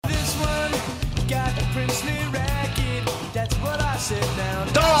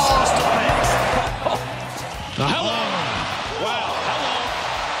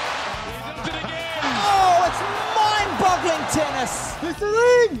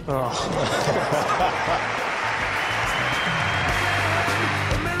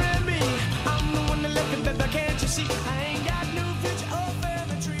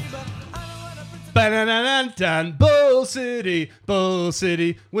Ba-na-na-na-na, Bull City,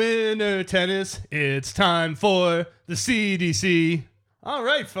 winter tennis. It's time for the CDC. All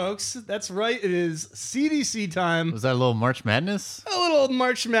right, folks. That's right. It is CDC time. Was that a little March Madness? A little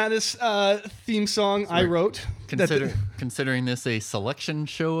March Madness theme song I wrote. Considering this a selection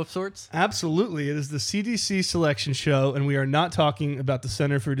show of sorts? Absolutely. It is the CDC Selection Show, and we are not talking about the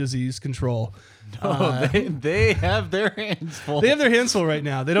Center for Disease Control. No, they have their hands full. They have their hands full right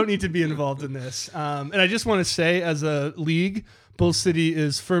now. They don't need to be involved in this. And I just want to say, as a league, Bull City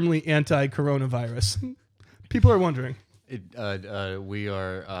is firmly anti-coronavirus. People are wondering. We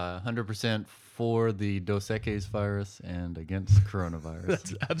are 100% for the Dos Equis virus and against coronavirus.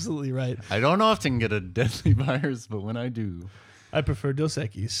 That's absolutely right. I don't often get a deadly virus, but when I do, I prefer Dos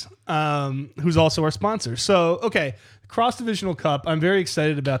Equis, who's also our sponsor. So, okay, cross-divisional cup. I'm very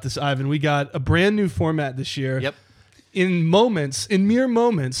excited about this, Ivan. We got a brand new format this year. Yep. In mere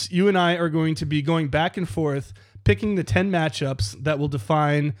moments, you and I are going to be going back and forth, picking the 10 matchups that will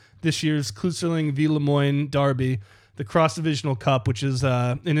define this year's Kloosterling v. Lemoyne Derby, the cross-divisional cup, which is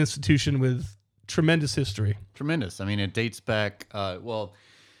an institution with tremendous history. Tremendous. I mean, it dates back.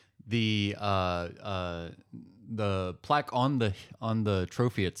 The plaque on the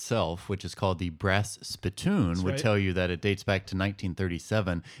trophy itself, which is called the brass spittoon, would tell you that it dates back to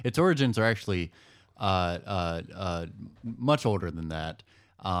 1937. Its origins are actually much older than that.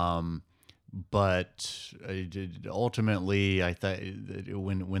 But ultimately, I thought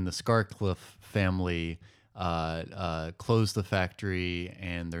when the Scarcliffe family closed the factory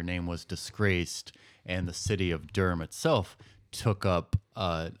and their name was disgraced, and the city of Durham itself took up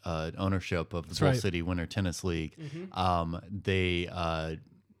ownership of the Bull City Winter Tennis League. Mm-hmm. They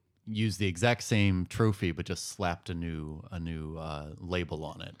used the exact same trophy, but just slapped a new label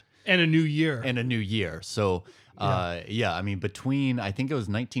on it. And a new year. So, I mean, between, I think it was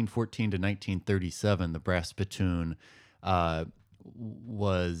 1914 to 1937, the brass spittoon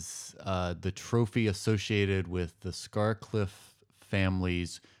was the trophy associated with the Scarcliffe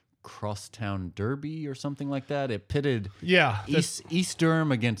family's Crosstown Derby or something like that. It pitted East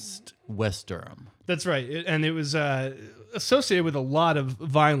Durham against West Durham. That's right. And it was associated with a lot of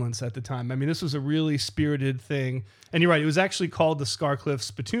violence at the time. I mean, this was a really spirited thing. And you're right, it was actually called the Scarcliffe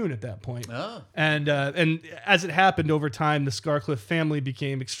Spittoon at that point. Oh. And as it happened over time, the Scarcliffe family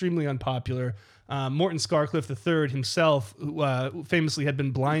became extremely unpopular. Morton Scarcliffe III himself, who famously had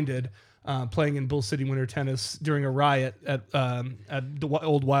been blinded playing in Bull City Winter Tennis during a riot at the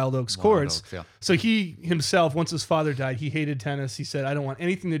old Wild Oaks courts. So he himself, once his father died, he hated tennis. He said, I don't want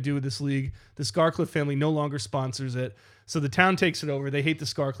anything to do with this league. The Scarcliffe family no longer sponsors it. So the town takes it over. They hate the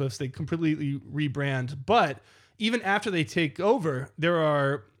Scarcliffes. They completely rebrand. But even after they take over, there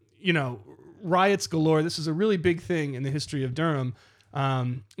are, riots galore. This is a really big thing in the history of Durham.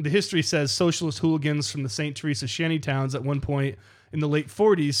 The history says socialist hooligans from the St. Teresa shanty towns at one point in the late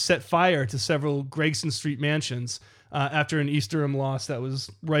 40s set fire to several Gregson Street mansions after an East Durham loss that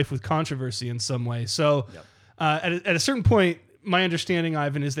was rife with controversy in some way. So at a certain point, my understanding,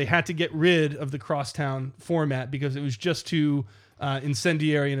 Ivan, is they had to get rid of the crosstown format because it was just too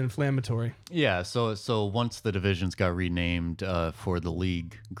incendiary and inflammatory. Yeah, so once the divisions got renamed for the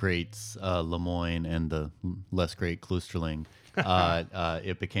league greats, Lemoyne, and the less great Kloosterling,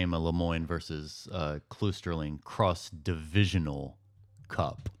 it became a Lemoyne versus Kloosterling cross-divisional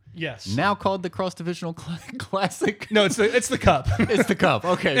cup. Yes. Now called the cross-divisional classic. No, it's the cup. It's the cup.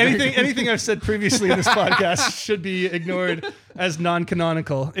 Okay. Anything I've said previously in this podcast should be ignored as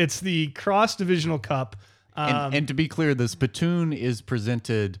non-canonical. It's the cross-divisional cup. And to be clear, the spittoon is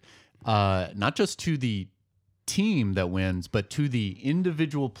presented not just to the team that wins, but to the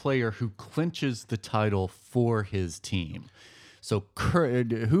individual player who clinches the title for his team. So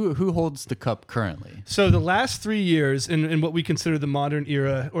who holds the cup currently? So the last 3 years in what we consider the modern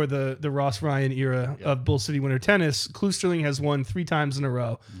era or the Ross Ryan era of Bull City Winter Tennis, Kloosterling has won 3 times in a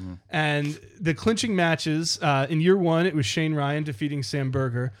row. Mm-hmm. And the clinching matches, in year 1, it was Shane Ryan defeating Sam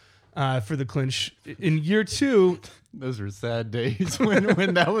Berger for the clinch. In year 2... Those were sad days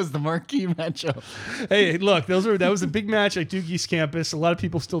when that was the marquee matchup. Hey, look, that was a big match at Duke East Campus. A lot of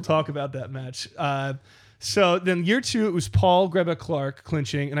people still talk about that match. So then year 2, it was Paul Greba Clark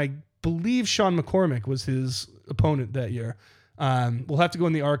clinching, and I believe Sean McCormick was his opponent that year. We'll have to go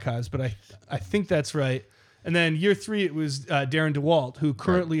in the archives, but I think that's right. And then year 3, it was Darren DeWalt, who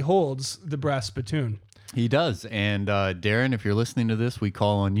currently holds the brass spittoon. He does. And Darren, if you're listening to this, we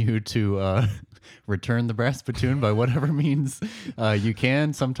call on you to return the brass spittoon by whatever means you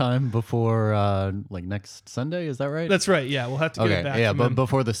can sometime before like next Sunday. Is that right? That's right. Yeah, we'll have to get it back. Yeah, from but him.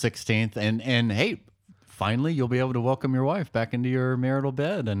 before the 16th, and hey, finally you'll be able to welcome your wife back into your marital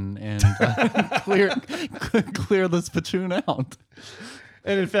bed and clear the spittoon out.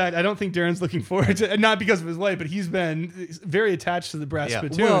 And in fact, I don't think Darren's looking forward to, not because of his wife, but he's been very attached to the brass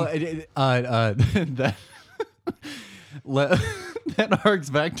spittoon. Well, that harks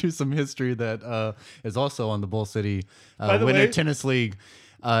back to some history that is also on the Bull City Winter Tennis League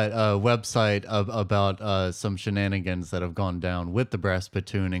website about some shenanigans that have gone down with the brass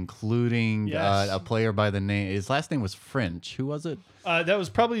spittoon, including a player by the name, his last name was French. Who was it? That was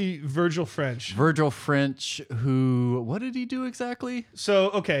probably Virgil French. Virgil French, who, what did he do exactly?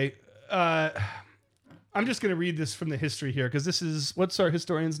 So, okay. I'm just going to read this from the history here, because this is, what's our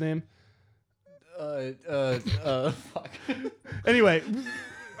historian's name? Fuck. Anyway,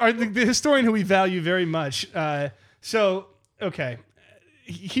 the historian who we value very much. Okay.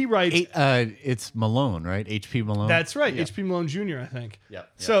 He writes... It's Malone, right? H.P. Malone? That's right. Yeah. H.P. Malone Jr., I think. Yeah.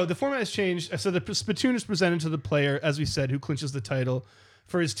 So the format has changed. So the spittoon is presented to the player, as we said, who clinches the title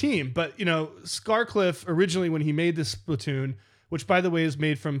for his team. But, Scarcliffe, originally when he made this spittoon, which, by the way, is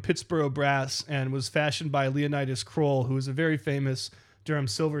made from Pittsburgh brass and was fashioned by Leonidas Kroll, who was a very famous Durham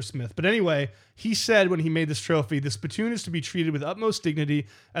silversmith. But anyway, he said when he made this trophy, the spittoon is to be treated with utmost dignity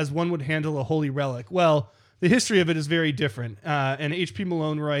as one would handle a holy relic. Well, the history of it is very different. And H.P.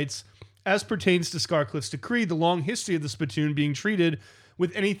 Malone writes, as pertains to Scarcliffe's decree, the long history of the spittoon being treated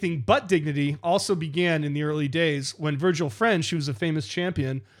with anything but dignity also began in the early days when Virgil French, who was a famous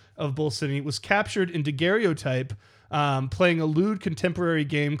champion of Bull City, was captured in daguerreotype, playing a lewd contemporary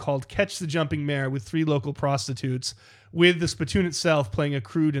game called Catch the Jumping Mare with 3 local prostitutes, with the spittoon itself playing a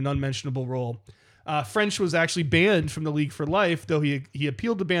crude and unmentionable role. French was actually banned from the league for life, though he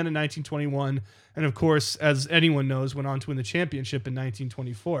appealed the ban in 1921, and of course, as anyone knows, went on to win the championship in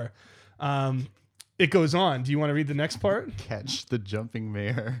 1924. It goes on. Do you want to read the next part? Catch the jumping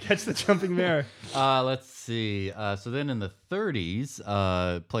mare. Catch the jumping mare. Let's see. So then in the 30s,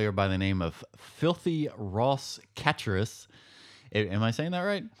 a player by the name of Filthy Ross Catcheris. Am I saying that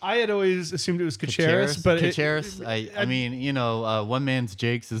right? I had always assumed it was Caceres, but Caceres. I mean, one man's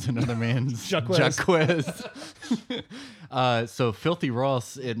Jakes is another man's Jacques. So Filthy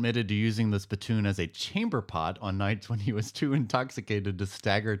Ross admitted to using the spittoon as a chamber pot on nights when he was too intoxicated to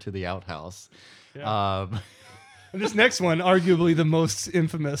stagger to the outhouse. Yeah. And this next one, arguably the most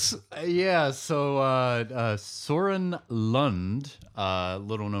infamous. So Soren Lund,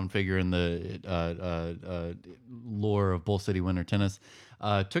 little known figure in the lore of Bull City Winter Tennis,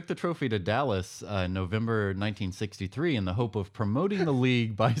 took the trophy to Dallas in November 1963 in the hope of promoting the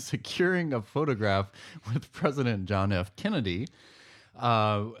league by securing a photograph with President John F. Kennedy.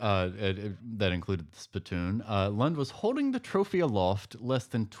 That included the spittoon. Lund was holding the trophy aloft less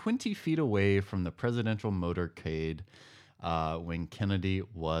than 20 feet away from the presidential motorcade when Kennedy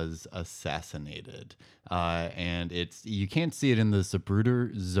was assassinated. And you can't see it in the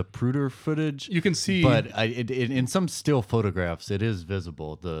Zapruder footage. You can see, but in some still photographs, it is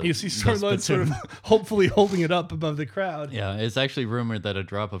visible. You see Lund sort of hopefully holding it up above the crowd. Yeah, it's actually rumored that a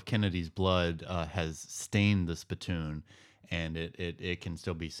drop of Kennedy's blood has stained the spittoon, and it can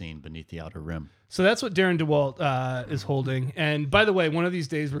still be seen beneath the outer rim. So that's what Darren DeWalt is holding. And by the way, one of these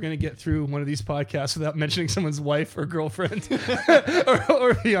days we're going to get through one of these podcasts without mentioning someone's wife or girlfriend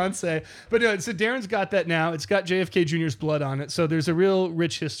or fiance. But no, so Darren's got that now. It's got JFK Jr.'s blood on it. So there's a real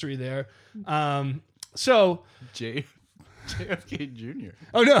rich history there. JFK Jr.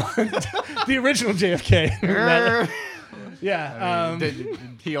 Oh, no. The original JFK. Yeah.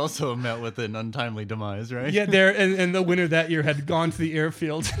 He also met with an untimely demise, right? Yeah, and the winner that year had gone to the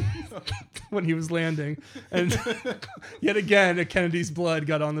airfield when he was landing. And yet again, a Kennedy's blood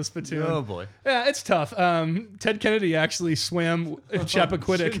got on the spittoon. Oh, boy. Yeah, it's tough. Ted Kennedy actually swam in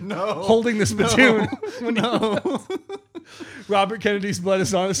Chappaquiddick holding the spittoon. Robert Kennedy's blood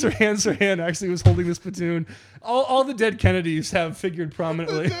is on it. Sirhan actually was holding the spittoon. All the dead Kennedys have figured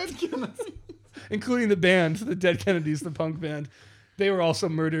prominently. Including the band, the Dead Kennedys, the punk band. They were also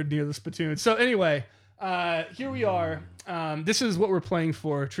murdered near the spittoon. So anyway, here we are. This is what we're playing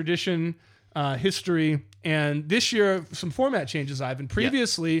for, tradition, history. And this year, some format changes, Ivan.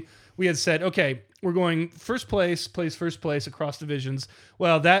 Previously, we had said, okay, we're going first place across divisions.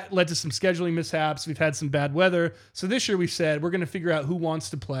 Well, that led to some scheduling mishaps. We've had some bad weather. So this year we said we're going to figure out who wants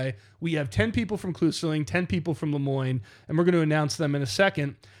to play. We have 10 people from Kluseling, 10 people from Lemoyne, and we're going to announce them in a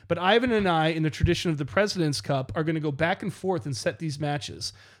second. But Ivan and I, in the tradition of the President's Cup, are going to go back and forth and set these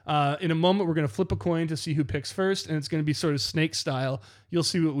matches. In a moment, we're going to flip a coin to see who picks first, and it's going to be sort of snake style. You'll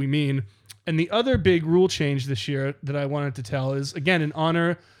see what we mean. And the other big rule change this year that I wanted to tell is, again, in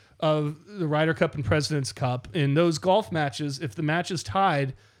honor of the Ryder Cup and President's Cup, in those golf matches, if the match is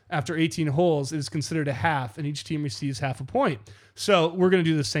tied after 18 holes, it is considered a half, and each team receives half a point. So we're going to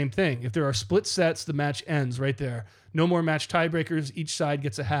do the same thing. If there are split sets, the match ends right there. No more match tiebreakers. Each side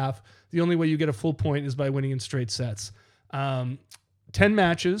gets a half. The only way you get a full point is by winning in straight sets. 10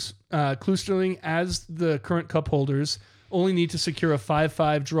 matches. Kloosterling, as the current cup holders, only need to secure a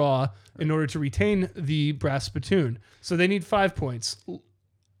 5-5 draw in order to retain the brass spittoon. So they need 5 points.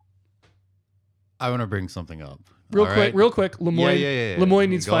 I want to bring something up. Real quick. Lemoyne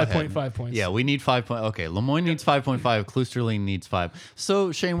needs 5.5 points. Yeah, we need 5 points. Okay, Lemoyne needs 5.5. Kloosterling needs 5.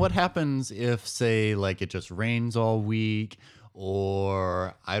 So, Shane, what happens if, say, like it just rains all week,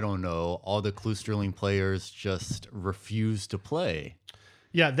 or I don't know, all the Kloosterling players just refuse to play?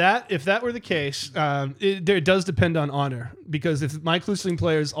 Yeah, if that were the case, it does depend on honor. Because if my Kloosterling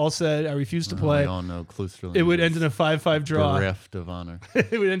players all said, I refuse to play, we all know Kloosterling, it would end in a 5-5 draw. Bereft of honor.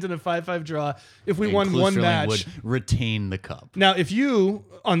 It would end in a 5-5 draw if we won one match. Would retain the cup. Now, if you,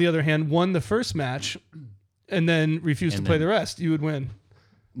 on the other hand, won the first match and then refused to play the rest, you would win.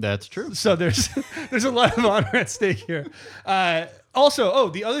 That's true. So there's a lot of honor at stake here. Also,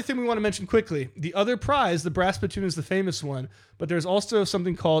 the other thing we want to mention quickly, the other prize, the brass spittoon, is the famous one, but there's also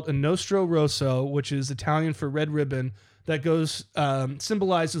something called a Nostro Rosso, which is Italian for red ribbon, that goes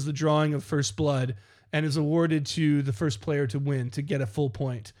symbolizes the drawing of first blood and is awarded to the first player to win, to get a full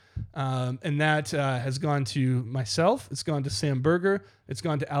point. And that has gone to myself, it's gone to Sam Berger, it's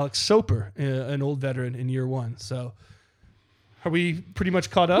gone to Alex Soper, an old veteran in year one. So are we pretty much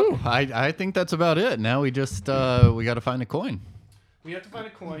caught up? Ooh, I think that's about it. Now we just we got to find a coin. We have to find a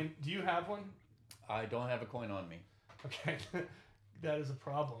coin. Do you have one? I don't have a coin on me. Okay, that is a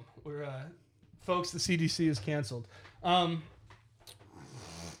problem. We're folks, the CDC is canceled.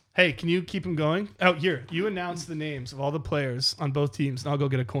 Hey, can you keep them going? Oh, here, you announce the names of all the players on both teams, and I'll go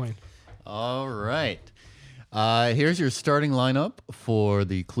get a coin. All right. Here's your starting lineup for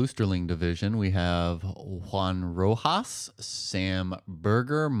the Kloosterling division. We have Juan Rojas, Sam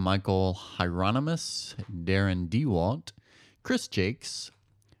Berger, Michael Hieronymus, Darren Dewalt, Chris Jakes,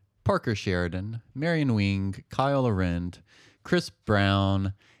 Parker Sheridan, Marion Wing, Kyle Arendt, Chris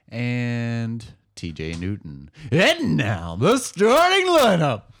Brown, and TJ Newton. And now the starting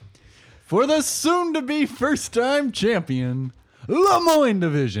lineup for the soon-to-be first-time champion, Lemoyne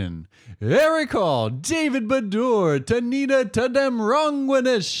Division. Eric Hall, David Badur, Tanita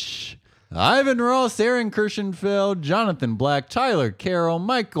Tadem-Rongwinish, Ivan Ross, Aaron Kirshenfeld, Jonathan Black, Tyler Carroll,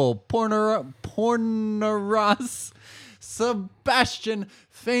 Michael Porneras, Sebastian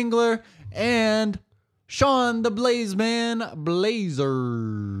Fangler, and Sean the Blazeman Blazer.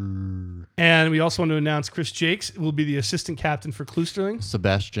 And we also want to announce Chris Jakes will be the assistant captain for Kloosterling.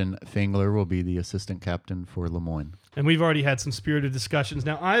 Sebastian Fangler will be the assistant captain for Lemoyne. And we've already had some spirited discussions.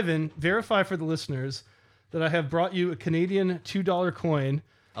 Now, Ivan, verify for the listeners that I have brought you a Canadian $2 coin.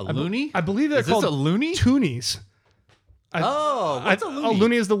 A loonie? I believe they're called a loonie? Toonies. What's a loonie? A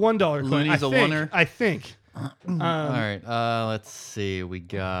loonie is the $1 coin. Loonie's a oneer? I think. All right. Let's see. We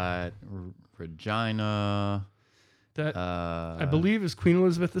got Regina. That I believe is Queen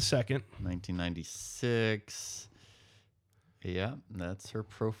Elizabeth II. 1996. Yeah, that's her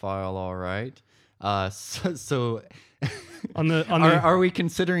profile. All right. So are we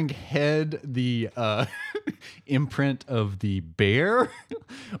considering head the imprint of the bear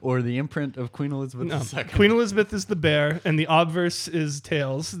or the imprint of Queen Elizabeth II? Queen Elizabeth is the bear, and the obverse is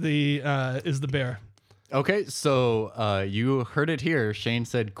tails. Is the bear. Okay, so you heard it here. Shane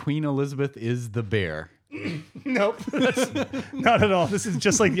said Queen Elizabeth is the bear. Nope, that's not at all. This is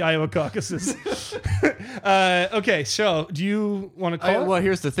just like the Iowa caucuses. Okay, so do you want to call it? Well,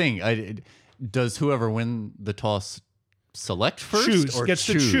 here's the thing. Does whoever win the toss select first? Gets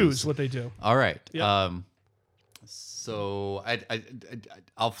to choose what they do. All right. Yep. So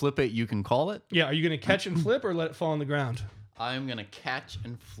I'll flip it. You can call it. Yeah. Are you going to catch and flip or let it fall on the ground? I'm going to catch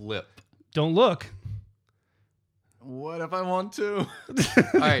and flip. Don't look. What if I want to?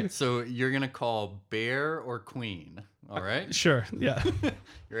 All right. So you're going to call bear or queen. All right. Sure. Yeah. You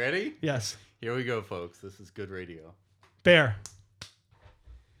ready? Yes. Here we go, folks. This is good radio. Bear.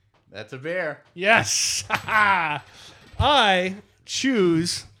 That's a bear. Yes. I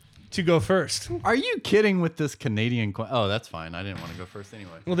choose to go first. Are you kidding with this Canadian coin? Oh, that's fine. I didn't want to go first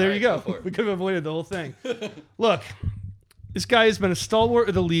anyway. Well, there you go. We could have avoided the whole thing. Look, this guy has been a stalwart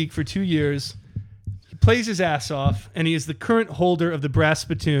of the league for 2 years. He plays his ass off, and he is the current holder of the brass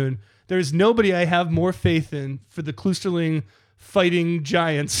spittoon. There is nobody I have more faith in for the Kloosterling fighting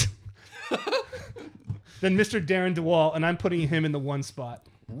giants than Mr. Darren DeWall, and I'm putting him in the one spot.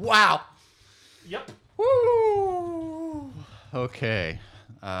 Wow. Yep. Woo! Okay.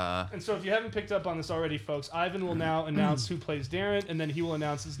 And so if you haven't picked up on this already, folks, Ivan will now announce who plays Darren, and then he will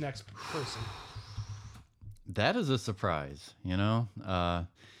announce his next person. That is a surprise, you know?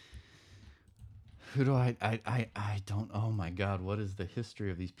 Who do I don't, oh my God, what is the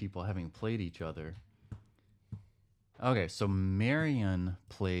history of these people having played each other? Okay, so Marion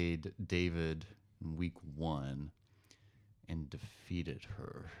played David in week 1 and defeated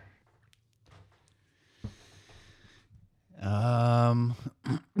her. All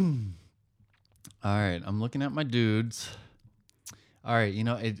right, I'm looking at my dudes. All right, you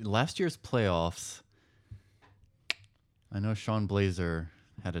know, last year's playoffs, I know Sean Blazer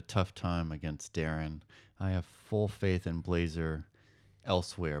had a tough time against Darren. I have full faith in Blazer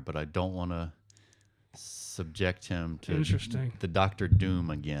elsewhere, but I don't want to subject him to the Dr. Doom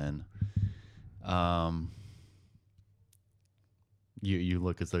again. You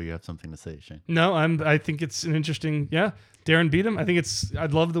look as though you have something to say, Shane. No, I think it's an interesting. Yeah, Darren beat him. I think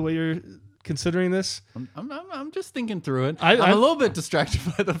I'd love the way you're considering this. I'm just thinking through it. I'm a little bit distracted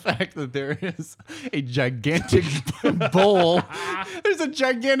by the fact that there is a gigantic bowl. There's a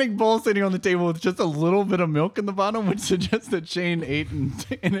gigantic bowl sitting on the table with just a little bit of milk in the bottom, which suggests that Shane ate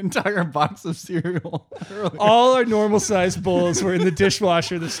an entire box of cereal earlier. All our normal sized bowls were in the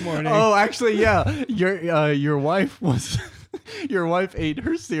dishwasher this morning. Oh, actually, yeah. Your wife was. Your wife ate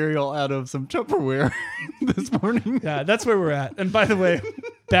her cereal out of some Tupperware this morning. Yeah, that's where we're at. And by the way,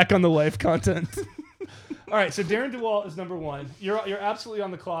 back on the wife content. All right, so Darren DeWalt is number 1. You're absolutely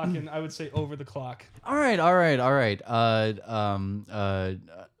on the clock, and I would say over the clock. All right.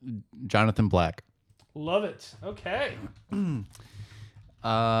 Jonathan Black. Love it. Okay. So next...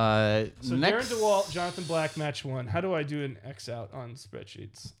 Darren DeWalt, Jonathan Black, match 1. How do I do an X out on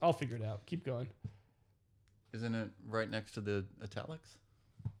spreadsheets? I'll figure it out. Keep going. Isn't it right next to the italics?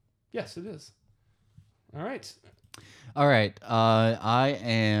 Yes, it is. All right. I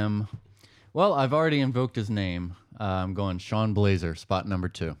am... Well, I've already invoked his name. I'm going Sean Blazer, spot number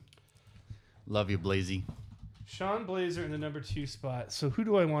 2. Love you, Blazy. Sean Blazer in the number 2 spot. So who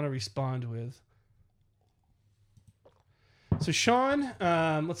do I want to respond with? So Sean,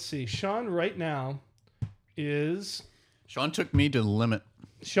 let's see. Sean right now is... Sean took me to the limit.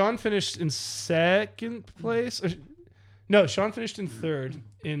 Sean finished in 2nd place. No, Sean finished in 3rd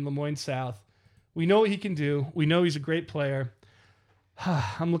in Lemoyne South. We know what he can do. We know he's a great player.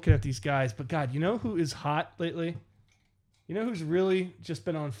 I'm looking at these guys, but God, you know who is hot lately? You know who's really just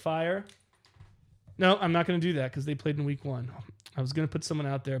been on fire? No, I'm not going to do that because they played in week 1. I was going to put someone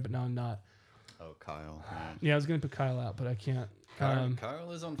out there, but now I'm not. Oh, Kyle. Man. Yeah, I was going to put Kyle out, but I can't.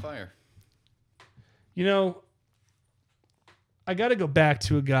 Kyle is on fire. You know, I got to go back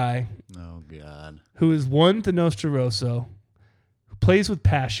to a guy. Oh, God. Who has won the Nostra Rosso, who plays with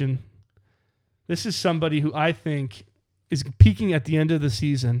passion. This is somebody who I think is peaking at the end of the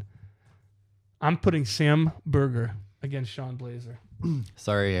season. I'm putting Sam Berger against Sean Blazer.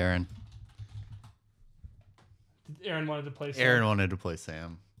 Sorry, Aaron. Aaron wanted to play Sam. Aaron wanted to play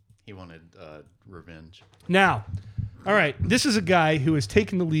Sam. He wanted revenge. Now, all right, this is a guy who has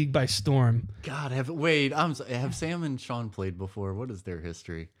taken the league by storm. God, have Sam and Sean played before? What is their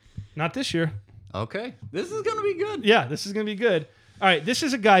history? Not this year. Okay. This is going to be good. Yeah, this is going to be good. All right, this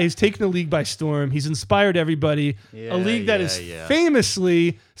is a guy who's taken the league by storm. He's inspired everybody. A league that is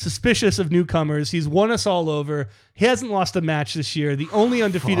famously suspicious of newcomers. He's won us all over. He hasn't lost a match this year. The only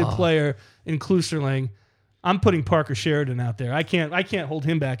undefeated player in Kloosterling. I'm putting Parker Sheridan out there. I can't hold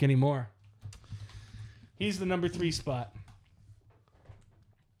him back anymore. He's the number 3 spot.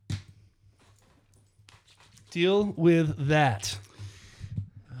 Deal with that.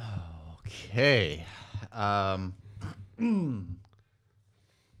 Okay.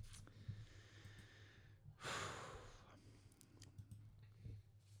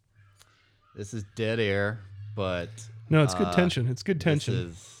 This is dead air, but no, it's good tension. It's good tension.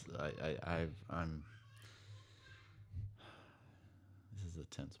 This is a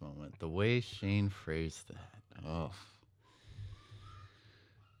tense moment. The way Shane phrased that. Oh.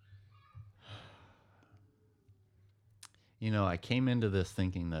 You know, I came into this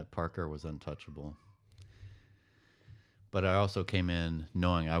thinking that Parker was untouchable. But I also came in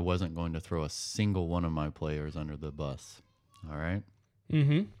knowing I wasn't going to throw a single one of my players under the bus. All right?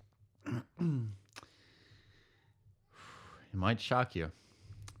 Mm-hmm. It might shock you,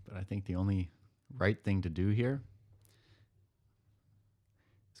 but I think the only right thing to do here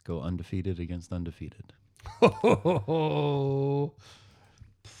is go undefeated against undefeated.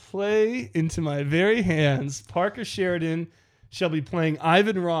 Play into my very hands. Parker Sheridan shall be playing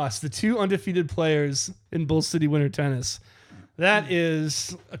Ivan Ross, the 2 undefeated players in Bull City Winter Tennis. That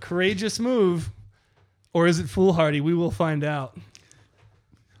is a courageous move. Or is it foolhardy? We will find out.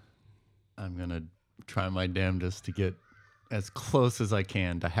 I'm going to try my damnedest to get as close as I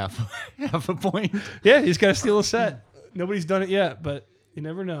can to half a point. Yeah, he's got to steal a set. Nobody's done it yet, but you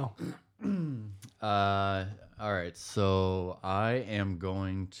never know. All right, so I am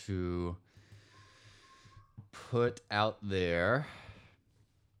going to put out there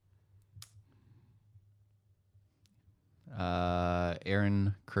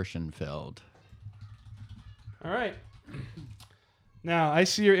Aaron Kirschenfeld. All right. Now, I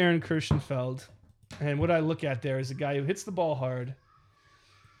see your Aaron Kirschenfeld, and what I look at there is a guy who hits the ball hard,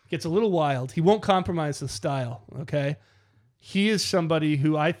 gets a little wild. He won't compromise his style, okay? He is somebody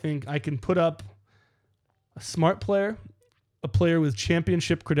who I think I can put up a smart player, a player with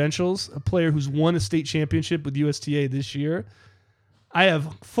championship credentials, a player who's won a state championship with USTA this year. I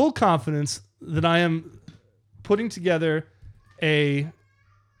have full confidence that I am putting together a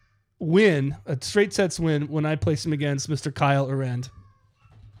win, a straight sets win, when I place him against Mr. Kyle Arend.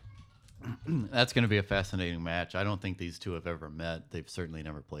 That's going to be a fascinating match. I don't think these two have ever met. They've certainly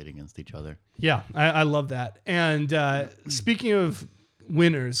never played against each other. Yeah, I love that. And speaking of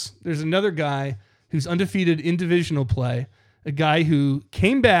winners, there's another guy who's undefeated in divisional play, a guy who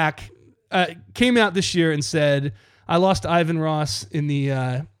came out this year and said, I lost to Ivan Ross in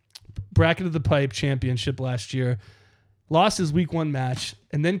the Bracket of the Pipe championship last year, lost his week 1 match,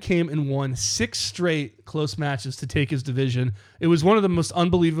 and then came and won 6 straight close matches to take his division. It was one of the most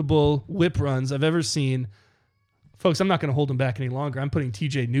unbelievable whip runs I've ever seen. Folks, I'm not going to hold him back any longer. I'm putting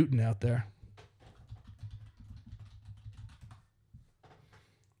TJ Newton out there.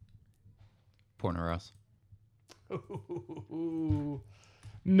 Porneros.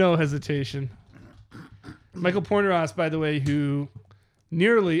 No hesitation. Michael Porneros, by the way, who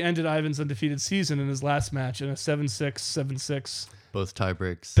nearly ended Ivan's undefeated season in his last match in a 7-6, 7-6. Both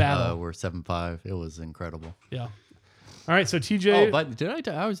tiebreaks were 7-5. It was incredible. Yeah. All right, so TJ. Oh, but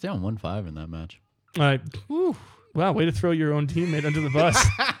I was down 1-5 in that match. All right. Whew. Wow, way to throw your own teammate under the bus.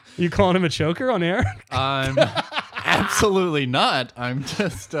 Are you calling him a choker on air? I'm absolutely not. I'm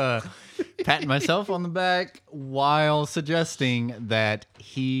just patting myself on the back while suggesting that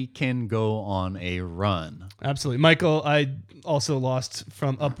he can go on a run. Absolutely. Michael, I also lost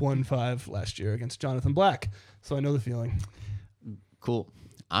from up 1-5 last year against Jonathan Black, so I know the feeling. Cool.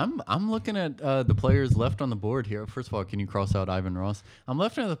 I'm looking at the players left on the board here. First of all, can you cross out Ivan Ross? I'm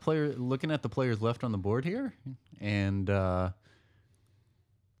looking at the players left on the board here, and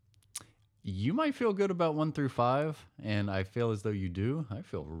you might feel good about 1 through 5, and I feel as though you do. I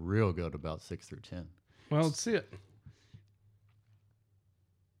feel real good about 6 through 10. Well, let's see it.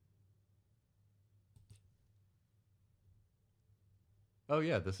 Oh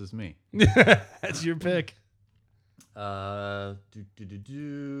yeah, this is me. That's your pick. Yeah,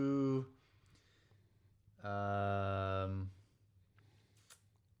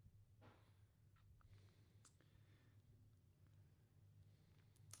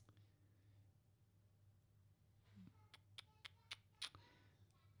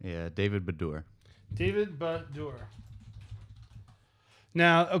 David Badur. David Badur.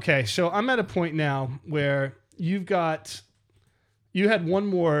 Now, okay, so I'm at a point now where you had one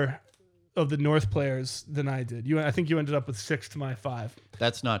more of the North players than I did. I think you ended up with 6 to my 5.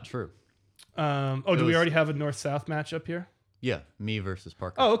 That's not true. We already have a North-South matchup here? Yeah, me versus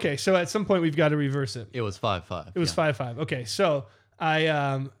Parker. Oh, okay. So at some point we've got to reverse it. It was 5-5. It was 5-5. Okay, so I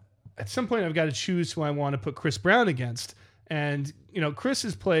at some point I've got to choose who I want to put Chris Brown against. And, Chris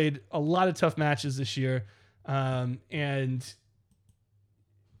has played a lot of tough matches this year. And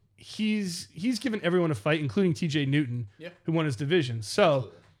he's given everyone a fight, including TJ Newton, who won his division. So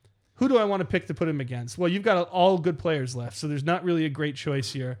absolutely. Who do I want to pick to put him against? Well, you've got all good players left, so there's not really a great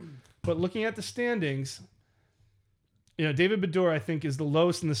choice here. But looking at the standings, David Badur, I think, is the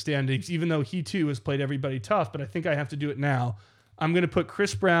lowest in the standings, even though he, too, has played everybody tough. But I think I have to do it now. I'm going to put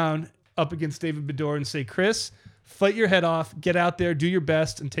Chris Brown up against David Badur and say, Chris, fight your head off, get out there, do your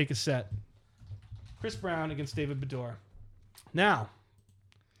best, and take a set. Chris Brown against David Badur. Now,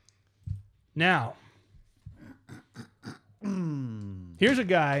 here's a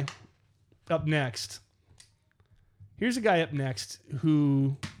guy up next.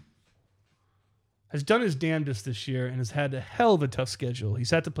 Who has done his damnedest this year and has had a hell of a tough schedule.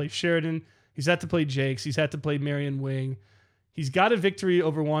 He's had to play Sheridan. He's had to play Jakes. He's had to play Marion Wing. He's got a victory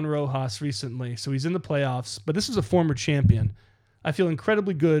over Juan Rojas recently, so he's in the playoffs. But this is a former champion. I feel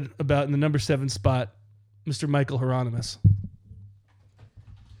incredibly good about in the number 7 spot, Mr. Michael Hieronymus.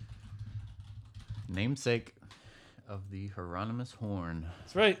 Namesake of the Hieronymus Horn.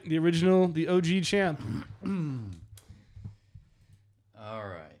 That's right. The original, the OG champ.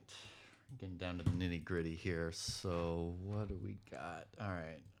 down to the nitty gritty here. So what do we got? All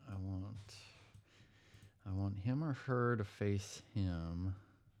right, I want him or her to face him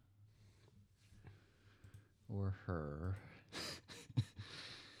or her.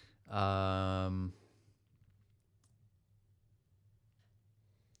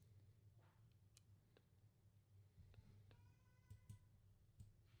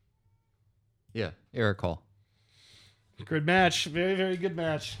 Yeah, Eric Hall. Good match. Very, very good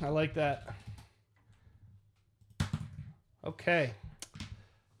match. I like that. Okay.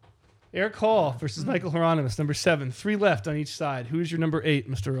 Eric Hall versus Michael Hieronymus, number 7. 3 left on each side. Who is your number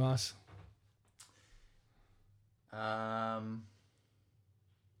 8, Mr. Ross?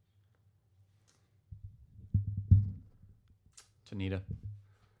 Tanita.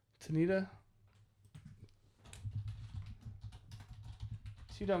 Tanita.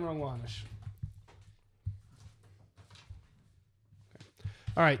 Tidam Rangwanish.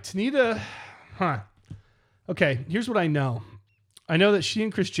 All right, Tanita. Okay, here's what I know. I know that she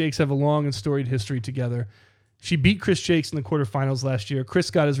and Chris Jakes have a long and storied history together. She beat Chris Jakes in the quarterfinals last year.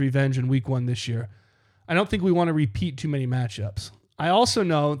 Chris got his revenge in week 1 this year. I don't think we want to repeat too many matchups. I also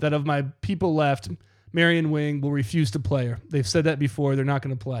know that of my people left, Marion Wing will refuse to play her. They've said that before. They're not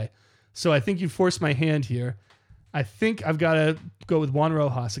going to play. So I think you forced my hand here. I think I've got to go with Juan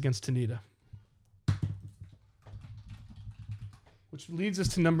Rojas against Tanita. Which leads us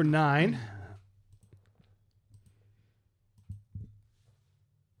to number 9.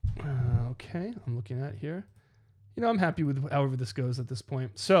 Okay, I'm looking at here. I'm happy with however this goes at this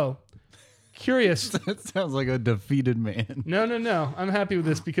point. So, curious. That sounds like a defeated man. No. I'm happy with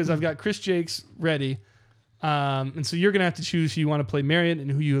this because I've got Chris Jakes ready. And so you're going to have to choose who you want to play Marion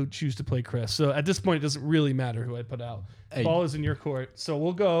and who you choose to play Chris. So at this point, it doesn't really matter who I put out. The ball is in your court. So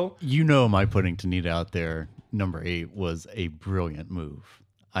we'll go. My putting Tanita out there, number 8, was a brilliant move.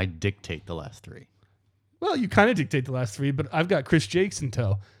 I dictate the last 3. Well, you kind of dictate the last 3, but I've got Chris Jakes in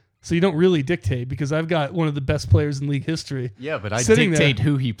tow. So you don't really dictate because I've got one of the best players in league history. Yeah, but I dictate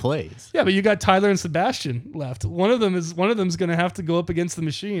who he plays. Yeah, but you got Tyler and Sebastian left. One of them's going to have to go up against the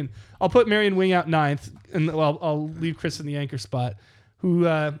machine. I'll put Marion Wing out 9th, and I'll leave Chris in the anchor spot. Who's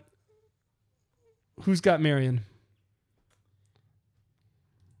got Marion?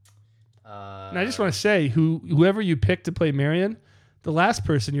 And I just want to say, whoever you pick to play Marion, the last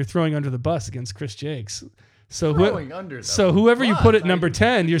person you're throwing under the bus against Chris Jakes. So whoever you put at number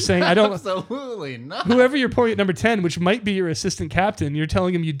 10, you're saying I don't absolutely not. Whoever you're putting at number 10, which might be your assistant captain, you're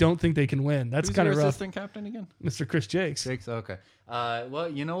telling him you don't think they can win. That's kind of rough. Assistant captain again? Mr. Chris Jakes. Okay. Well,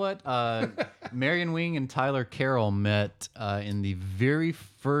 you know what? Marion Wing and Tyler Carroll met in the very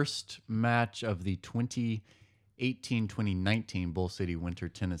first match of the 2018-2019 Bull City Winter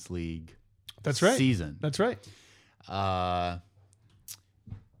Tennis League. That's right. Season. That's right. I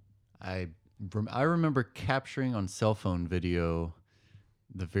remember capturing on cell phone video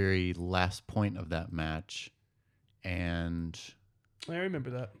the very last point of that match, and I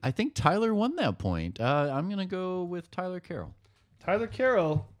remember that. I think Tyler won that point. I'm going to go with Tyler Carroll. Tyler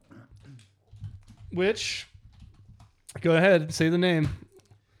Carroll, which, go ahead, say the name.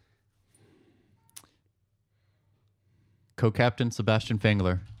 Co-captain Sebastian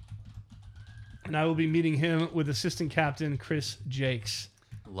Fangler. And I will be meeting him with assistant captain Chris Jakes.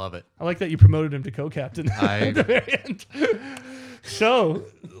 Love it. I like that you promoted him to co-captain at the very end. So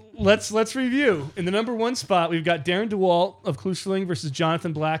let's review. In the number 1 spot, we've got Darren DeWalt of Klusterling versus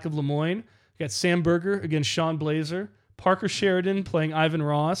Jonathan Black of Lemoyne. We've got Sam Berger against Sean Blazer. Parker Sheridan playing Ivan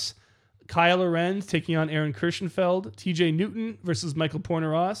Ross. Kyle Lorenz taking on Aaron Kirschenfeld. TJ Newton versus Michael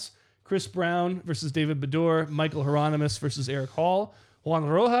Porneros. Chris Brown versus David Bador. Michael Hieronymus versus Eric Hall. Juan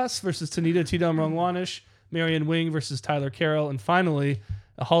Rojas versus Tanita Tidam Rangwanish. Marion Wing versus Tyler Carroll. And finally,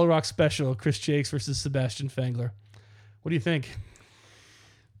 a Hollow Rock special, Chris Jakes versus Sebastian Fangler. What do you think?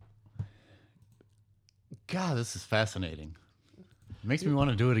 God, this is fascinating. It makes me want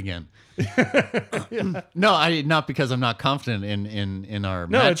to do it again. Yeah. No, not because I'm not confident in our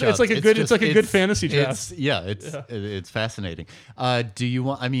matchup. It's like a good fantasy draft. It's fascinating. Do you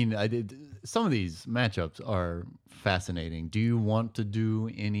want? I mean, some of these matchups are fascinating. Do you want to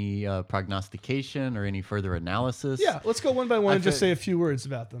do any prognostication or any further analysis? Yeah, let's go one by one and just say a few words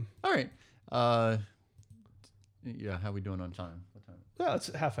about them. All right. Yeah, how are we doing on time? What time? Yeah, it's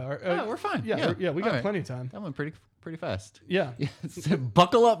a half hour. We're fine. Yeah, we got plenty of time. That went pretty fast. Yeah.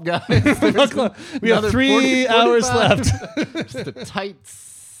 Buckle up, guys. Buckle up. We have 3 hours left. Just a tight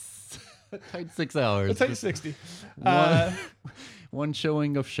 6 hours. A tight 60. One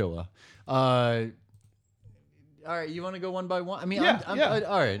showing of Showa. All right, you want to go one by one? I mean, yeah.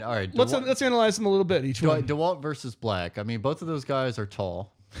 All right. Let's analyze them a little bit each one. DeWalt versus Black. I mean, both of those guys are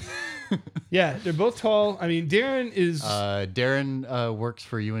tall. Yeah, they're both tall. I mean, Darren is. Darren works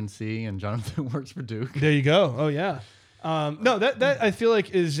for UNC and Jonathan works for Duke. There you go. Oh yeah. No, that I feel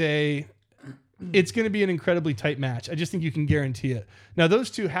like is a. It's going to be an incredibly tight match. I just think you can guarantee it. Now,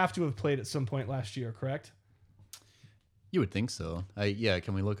 those two have to have played at some point last year, correct? You would think so. Yeah.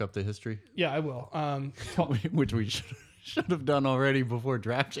 Can we look up the history? Yeah, I will. Which we should have done already before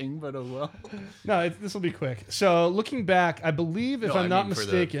drafting, but oh well. No, this will be quick. So looking back, I believe, if I'm not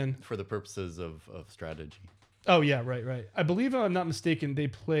mistaken, for the purposes of strategy. Oh yeah, right. I believe, if I'm not mistaken, they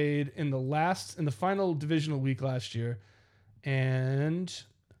played in the final divisional week last year, and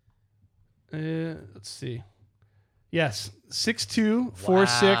let's see. Yes, 6-2,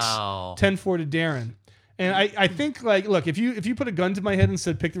 4-6, 10-4 to Darren. And I think, like, look, if you put a gun to my head and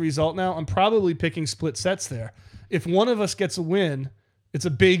said pick the result now, I'm probably picking split sets there. If one of us gets a win, it's a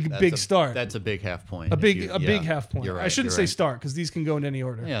big start. That's a big half point. A big half point. Right, I shouldn't say start because these can go in any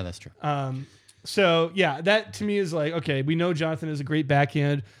order. Yeah, that's true. So yeah, that to me is like, okay, we know Jonathan is a great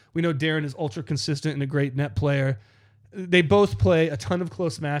backhand. We know Darren is ultra consistent and a great net player. They both play a ton of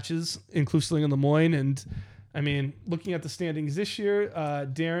close matches, including in Lemoyne. And I mean, looking at the standings this year,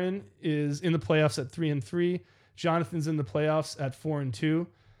 Darren is in the playoffs at 3-3. Jonathan's in the playoffs at 4-2.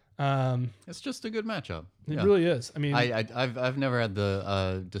 It's just a good matchup. It really is. I mean, I've never had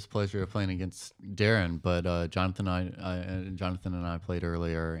the displeasure of playing against Darren, but Jonathan and I played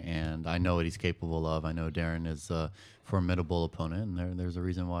earlier, and I know what he's capable of. I know Darren is a formidable opponent, and there's a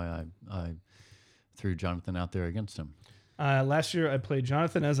reason why I threw Jonathan out there against him. Last year I played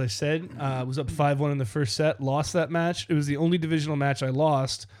Jonathan, as I said, was up 5-1 in the first set, lost that match. It was the only divisional match I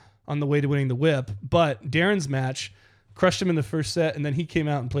lost on the way to winning the whip, but Darren's match crushed him in the first set, and then he came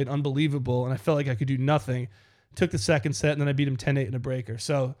out and played unbelievable, and I felt like I could do nothing. Took the second set, and then I beat him 10-8 in a breaker.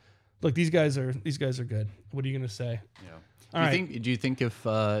 So, look, these guys are good. What are you going to say? Yeah. Do you think if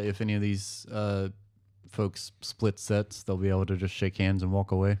any of these folks split sets, they'll be able to just shake hands and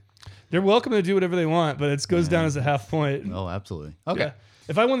walk away? They're welcome to do whatever they want, but it goes down as a half point. Oh, absolutely. Okay. Yeah.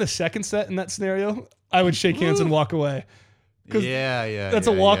 If I won the second set in that scenario, I would shake hands and walk away. Yeah. That's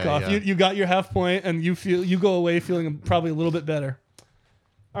a walk-off. Yeah. You got your half point, and you go away feeling probably a little bit better.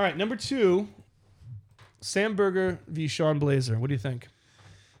 All right, number 2, Sam Berger v. Sean Blazer. What do you think?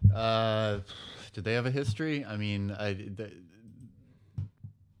 Do they have a history? I mean,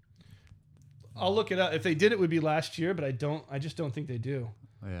 I'll look it up. If they did, it would be last year, but I just don't think they do.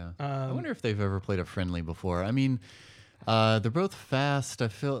 Yeah. I wonder if they've ever played a friendly before. I mean, they're both fast. I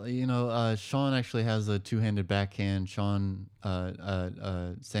feel, Sean actually has a two-handed backhand. Sam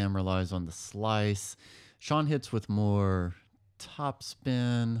relies on the slice. Sean hits with more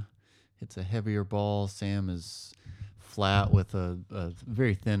topspin, hits a heavier ball. Sam is flat with a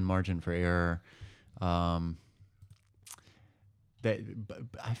very thin margin for error. I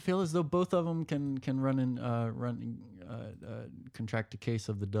feel as though both of them can contract a case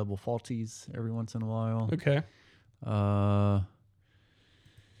of the double faulties every once in a while. Okay.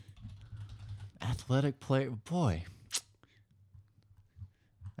 Athletic player, boy,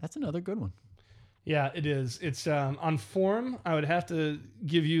 that's another good one. Yeah, it is. It's on form. I would have to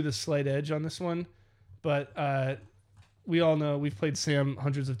give you the slight edge on this one, but we all know we've played Sam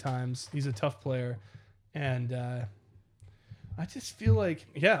hundreds of times. He's a tough player, and I just feel like,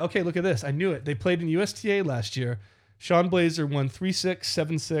 okay, look at this. I knew it. They played in USTA last year. Sean Blazer won 3-6,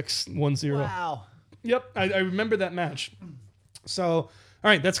 7-6, 1-0. Wow. Yep, I remember that match. So, all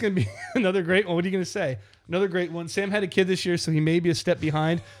right, that's going to be another great one. What are you going to say? Another great one. Sam had a kid this year, so he may be a step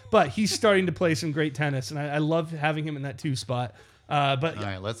behind, but he's starting to play some great tennis, and I love having him in that 2 spot. But all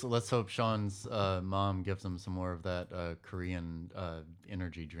right, let's hope Sean's mom gives him some more of that Korean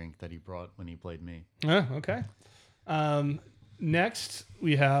energy drink that he brought when he played me. Okay. Next,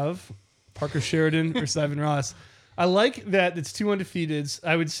 we have Parker Sheridan versus Ivan Ross. I like that it's 2 undefeateds.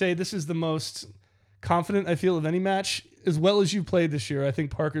 I would say this is the most confident I feel of any match. As well as you played this year, I think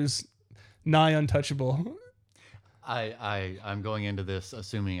Parker's nigh untouchable. I'm going into this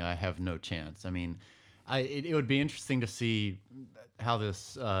assuming I have no chance. I mean, it would be interesting to see how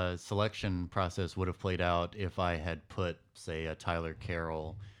this selection process would have played out if I had put, say, a Tyler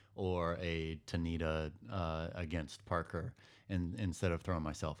Carroll or a Tanita against Parker, instead of throwing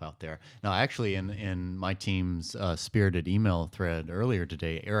myself out there. Now, actually, in my team's spirited email thread earlier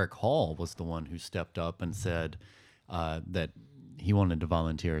today, Eric Hall was the one who stepped up and said that he wanted to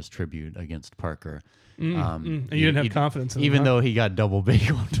volunteer as tribute against Parker. And you didn't have confidence in him, even though he got double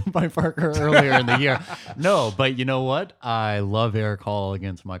bageled by Parker earlier in the year. No, but you know what? I love Eric Hall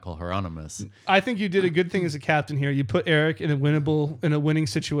against Michael Hieronymus. I think you did a good thing as a captain here. You put Eric in a winning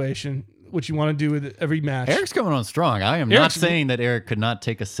situation. what you want to do with every match. Eric's coming on strong. I am not saying that Eric could not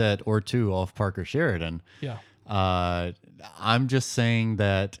take a set or two off Parker Sheridan. Yeah. I'm just saying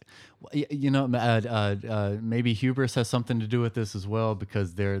that, maybe hubris has something to do with this as well,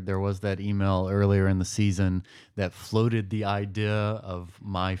 because there was that email earlier in the season that floated the idea of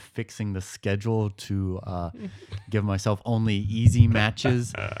my fixing the schedule to give myself only easy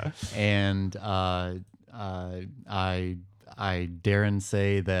matches, and I dare and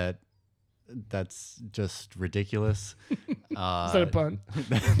say that that's just ridiculous. Is that a pun?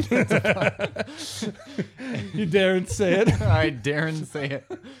 You dare and say it. I dare and say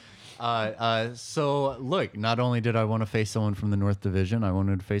it. So look, not only did I want to face someone from the North Division, I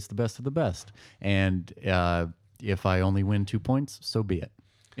wanted to face the best of the best. And if I only win 2 points, so be it.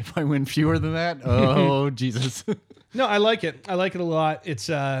 If I win fewer than that, oh Jesus. No, I like it. I like it a lot. It's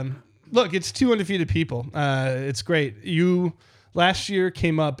look, it's 2 undefeated people. It's great. You last year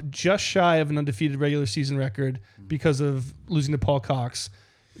came up just shy of an undefeated regular season record because of losing to Paul Cox.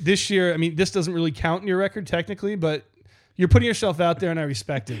 This year, I mean, this doesn't really count in your record technically, but you're putting yourself out there, and I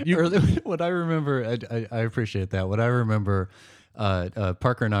respect it. What I remember, I appreciate that. What I remember,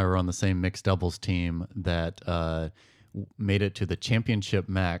 Parker and I were on the same mixed doubles team that made it to the championship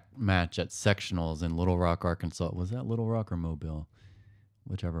match at sectionals in Little Rock, Arkansas. Was that Little Rock or Mobile?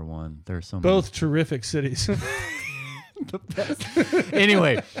 Whichever one. There's so many. Both terrific cities. The best.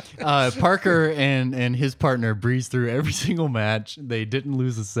 Anyway, Parker and his partner breezed through every single match. They didn't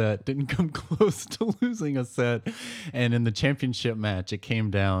lose a set, didn't come close to losing a set. And in the championship match, it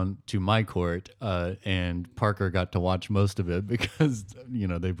came down to my court, and Parker got to watch most of it because,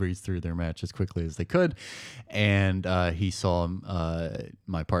 they breezed through their match as quickly as they could. And he saw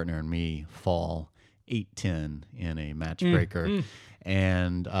my partner and me fall 8-10 in a match breaker.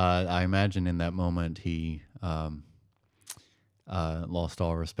 And I imagine in that moment he lost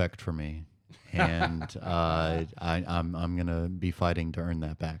all respect for me, and I'm gonna be fighting to earn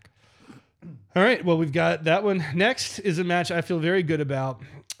that back. All right, well, we've got that one. Next is a match I feel very good about.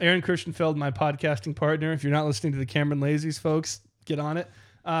 Aaron Kirschenfeld, my podcasting partner. If you're not listening to the Cameron Lazies, folks, get on it.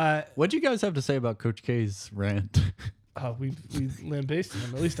 What do you guys have to say about Coach K's rant? Oh, we lambasted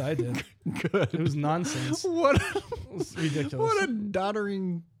him. At least I did. Good. It was nonsense. It was ridiculous. What a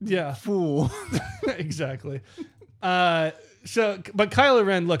doddering fool. Exactly. But Kylo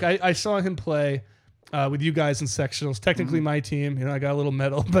Ren, look, I saw him play with you guys in sectionals. Technically my team, I got a little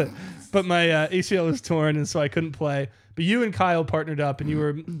medal, but my ACL was torn, and so I couldn't play. But you and Kyle partnered up, and you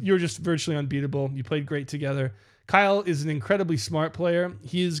were just virtually unbeatable. You played great together. Kyle is an incredibly smart player.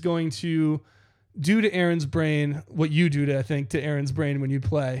 He is going to do to Aaron's brain what you do to Aaron's brain when you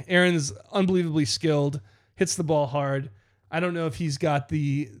play. Aaron's unbelievably skilled, hits the ball hard. I don't know if he's got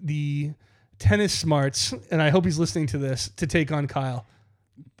the tennis smarts, and I hope he's listening to this, to take on Kyle.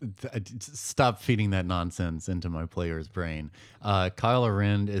 Stop feeding that nonsense into my player's brain. Kyle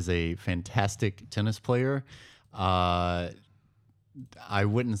Arend is a fantastic tennis player. I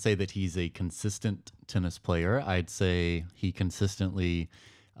wouldn't say that he's a consistent tennis player. I'd say he consistently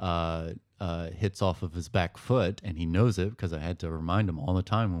hits off of his back foot, and he knows it because I had to remind him all the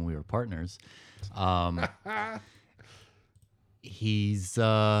time when we were partners. He's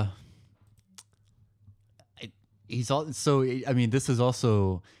also, I mean, this is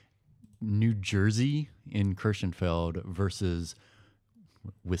also New Jersey in Kirschenfeld versus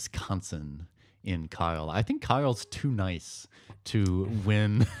Wisconsin in Kyle. I think Kyle's too nice to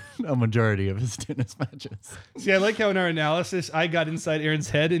win a majority of his tennis matches. See, I like how in our analysis, I got inside Aaron's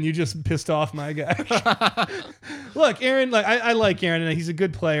head and you just pissed off my guy. Look, Aaron, I like Aaron, and he's a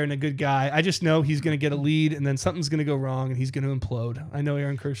good player and a good guy. I just know he's going to get a lead, and then something's going to go wrong, and he's going to implode. I know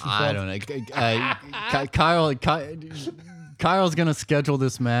Aaron Kirschenfeld. I don't know. Kyle's going to schedule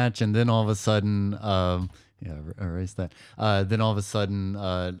this match, and then all of a sudden... erase that. Then all of a sudden,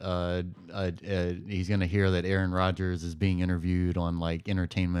 he's gonna hear that Aaron Rodgers is being interviewed on like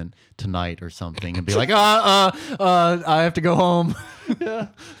Entertainment Tonight or something, and be like, I have to go home. Yeah,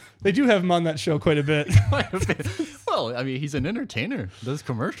 they do have him on that show quite a bit. Well, I mean, he's an entertainer. Does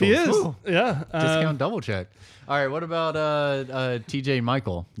commercials. He is. Ooh. Yeah. Discount double check. All right. What about TJ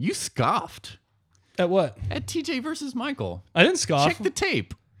Michael? You scoffed at what? At TJ versus Michael. I didn't scoff. Check the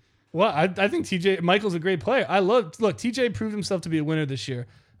tape. Well, I think TJ Michael's a great player. Look, TJ proved himself to be a winner this year.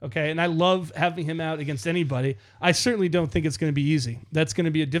 Okay, and I love having him out against anybody. I certainly don't think it's going to be easy. That's going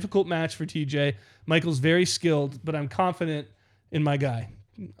to be a difficult match for TJ. Michael's very skilled, but I'm confident in my guy.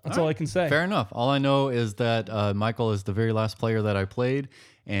 That's all I can say. Fair enough. All I know is that Michael is the very last player that I played,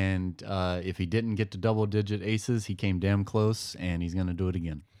 and if he didn't get to double-digit aces, he came damn close, and he's going to do it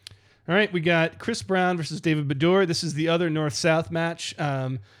again. All right, we got Chris Brown versus David Baddour. This is the other North-South match.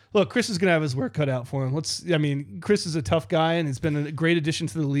 Look, Chris is going to have his work cut out for him. Chris is a tough guy, and he's been a great addition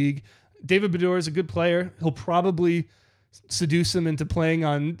to the league. David Baddour is a good player. He'll probably seduce him into playing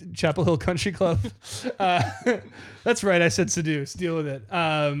on Chapel Hill Country Club. That's right, I said seduce. Deal with it.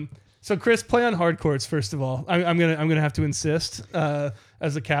 So Chris, play on hard courts first of all. I'm gonna have to insist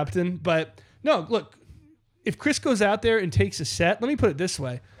as a captain. But no, look, if Chris goes out there and takes a set, let me put it this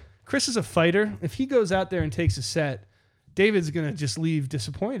way: Chris is a fighter. If he goes out there and takes a set, David's gonna just leave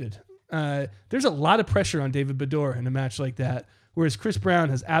disappointed. There's a lot of pressure on David Baddour in a match like that, whereas Chris Brown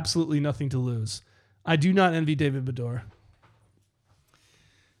has absolutely nothing to lose. I do not envy David Baddour.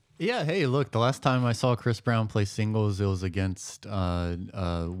 Yeah, hey, look, the last time I saw Chris Brown play singles, it was against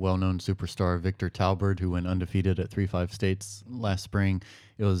well-known superstar Victor Talbert, who went undefeated at 3-5 states last spring.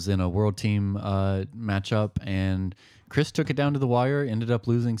 It was in a world team matchup, and Chris took it down to the wire, ended up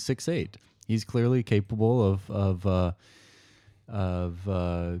losing 6-8. He's clearly capable of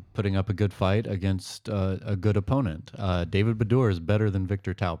putting up a good fight against a good opponent. David Baddour is better than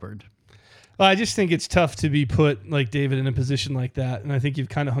Victor Talbert. Well, I just think it's tough to be put like David in a position like that, and I think you've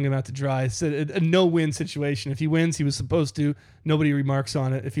kind of hung him out to dry. It's a no-win situation. If he wins, he was supposed to. Nobody remarks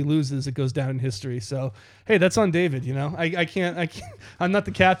on it. If he loses, it goes down in history. So, hey, that's on David. You know, I can't. I'm not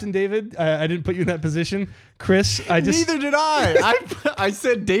the captain, David. I didn't put you in that position, Chris. Neither did I. I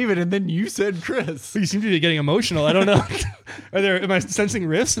said David, and then you said Chris. You seem to be getting emotional. I don't know. Am I sensing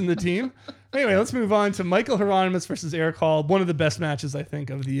rifts in the team? Anyway, let's move on to Michael Hieronymus versus Eric Hall. One of the best matches, I think,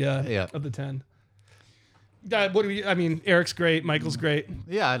 of the 10. Eric's great. Michael's great.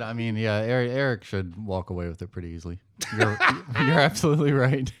 Yeah, Eric should walk away with it pretty easily. You're absolutely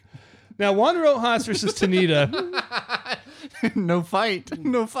right. Now, Juan Rojas versus Tanita. No fight.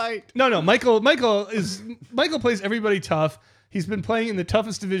 No. Michael plays everybody tough. He's been playing in the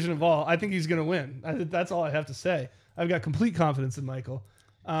toughest division of all. I think he's going to win. That's all I have to say. I've got complete confidence in Michael.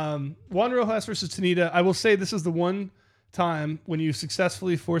 Juan Rojas versus Tanita. I will say this is the one time when you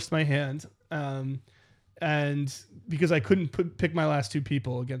successfully forced my hand, and because I couldn't pick my last two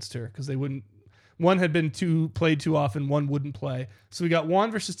people against her because they wouldn't. One had been played too often. One wouldn't play. So we got Juan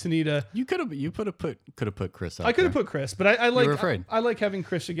versus Tanita. You could have put Chris out. I could have put Chris, but I like. You were afraid. I like having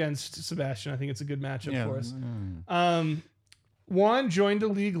Chris against Sebastian. I think it's a good matchup for us. Juan joined the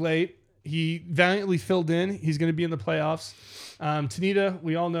league late. He valiantly filled in. He's going to be in the playoffs. Tanita,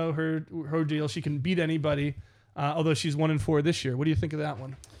 we all know her deal. She can beat anybody, although she's 1-4 this year. What do you think of that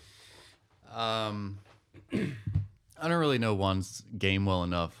one? I don't really know Juan's game well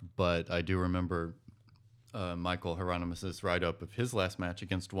enough, but I do remember Michael Hieronymus' write-up of his last match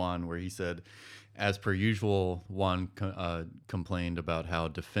against Juan, where he said, as per usual, Juan complained about how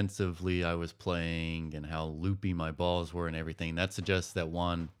defensively I was playing and how loopy my balls were and everything. That suggests that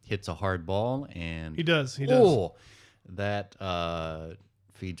Juan hits a hard ball, and he does. Oh, that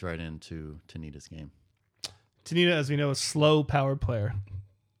feeds right into Tanita's game. Tanita, as we know, is a slow power player.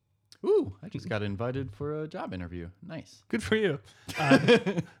 Ooh, I just got invited for a job interview. Nice. Good for you.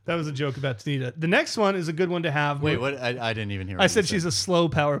 That was a joke about Tanita. The next one is a good one to have. Wait, what? I didn't even hear what I said she's a slow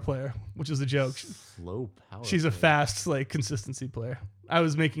power player, which is a joke. Slow power She's a fast, consistency player. I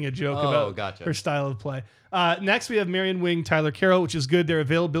was making a joke about her style of play. Next, we have Marion Wing, Tyler Carroll, which is good. Their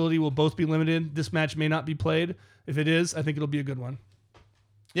availability will both be limited. This match may not be played. If it is, I think it'll be a good one.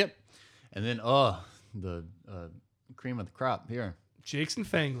 Yep. And then, the cream of the crop here. Jakes and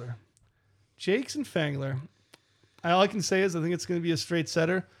Fangler. All I can say is I think it's going to be a straight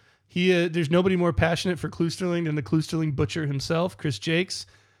setter. There's nobody more passionate for Kloosterling than the Kloosterling butcher himself, Chris Jakes.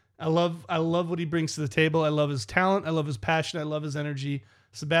 I love what he brings to the table. I love his talent. I love his passion. I love his energy.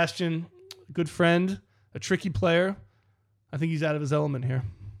 Sebastian, good friend, a tricky player. I think he's out of his element here.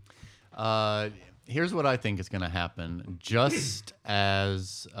 Here's what I think is going to happen. Just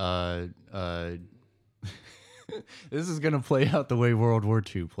as this is going to play out the way World War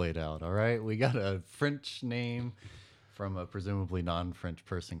II played out, all right? We got a French name from a presumably non-French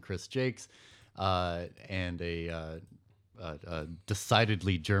person, Chris Jakes, and a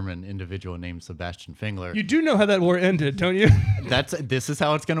decidedly German individual named Sebastian Fangler. You do know how that war ended, don't you? This is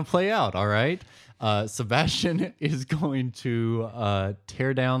how it's going to play out, all right? Sebastian is going to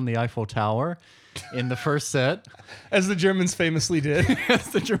tear down the Eiffel Tower in the first set. As the Germans famously did.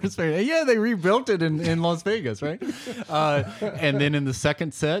 Yeah, they rebuilt it in Las Vegas, right? And then in the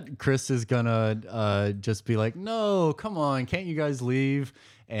second set, Chris is going to just be like, no, come on, can't you guys leave?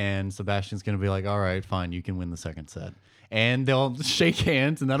 And Sebastian's going to be like, all right, fine, you can win the second set. And they'll shake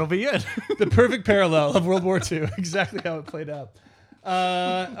hands, and that'll be it. The perfect parallel of World War II. Exactly how it played out.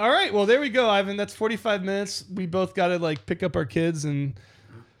 All right, well, there we go, Ivan. That's 45 minutes. We both got to pick up our kids and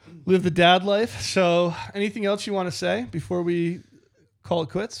live the dad life. So, anything else you want to say before we call it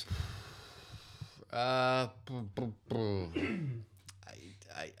quits?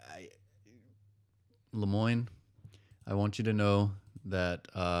 Lemoyne, I want you to know that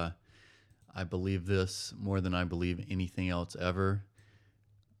I believe this more than I believe anything else ever.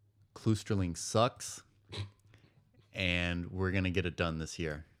 Kloosterling sucks, and we're gonna get it done this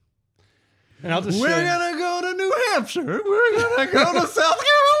year. And I'll just we're gonna go to New Hampshire. We're gonna go to South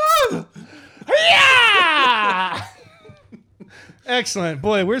Carolina. Yeah! Excellent.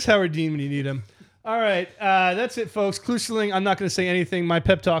 Boy, where's Howard Dean when you need him? All right, that's it, folks. Kloosterling, I'm not going to say anything. My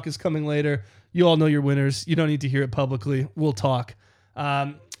pep talk is coming later. You all know your winners. You don't need to hear it publicly. We'll talk.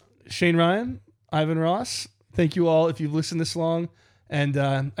 Shane Ryan, Ivan Ross, thank you all if you've listened this long. And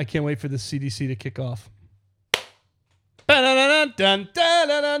I can't wait for the CDC to kick off.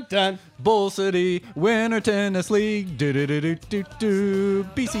 Bull City Winter Tennis League.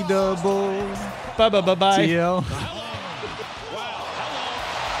 BC doubles. Bye. TL.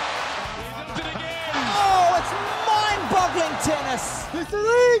 Oh, it's mind-boggling tennis. It's the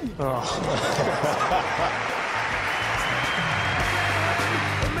league.